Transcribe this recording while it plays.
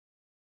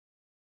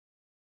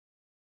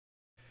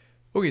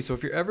Okay, so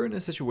if you're ever in a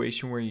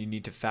situation where you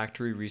need to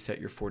factory reset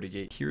your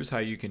FortiGate, here's how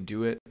you can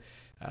do it.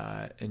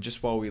 And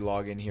just while we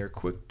log in here,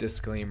 quick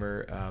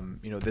disclaimer,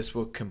 this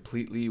will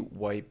completely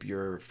wipe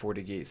your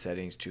FortiGate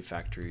settings to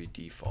factory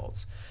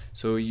defaults.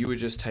 So you would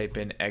just type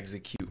in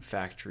execute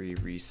factory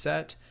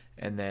reset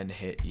and then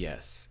hit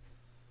yes.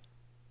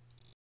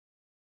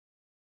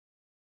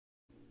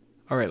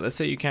 All right, let's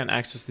say you can't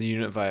access the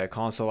unit via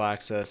console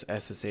access,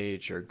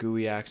 SSH, or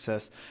GUI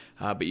access,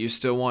 but you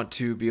still want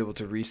to be able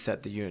to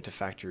reset the unit to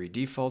factory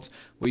defaults.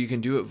 Well, you can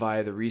do it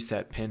via the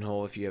reset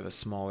pinhole if you have a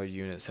smaller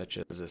unit such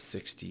as a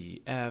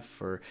 60F,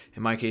 or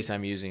in my case,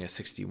 I'm using a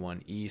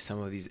 61E. Some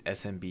of these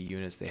SMB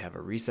units, they have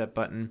a reset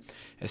button.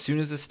 As soon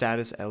as the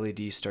status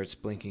LED starts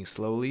blinking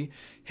slowly,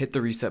 hit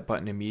the reset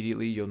button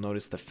immediately. You'll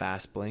notice the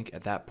fast blink.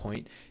 At that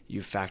point,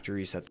 you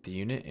factory reset the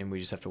unit, and we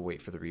just have to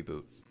wait for the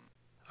reboot.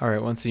 All right,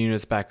 once the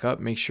unit's back up,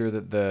 make sure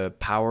that the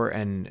power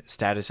and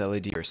status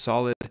LED are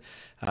solid.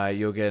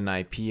 You'll get an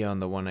IP on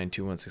the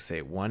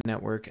 192.168.1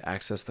 network,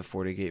 access the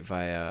FortiGate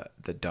via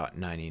the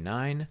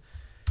 .99,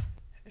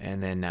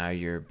 and then now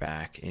you're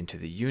back into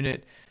the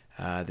unit.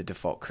 The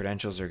default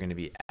credentials are going to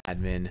be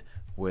admin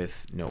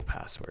with no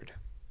password.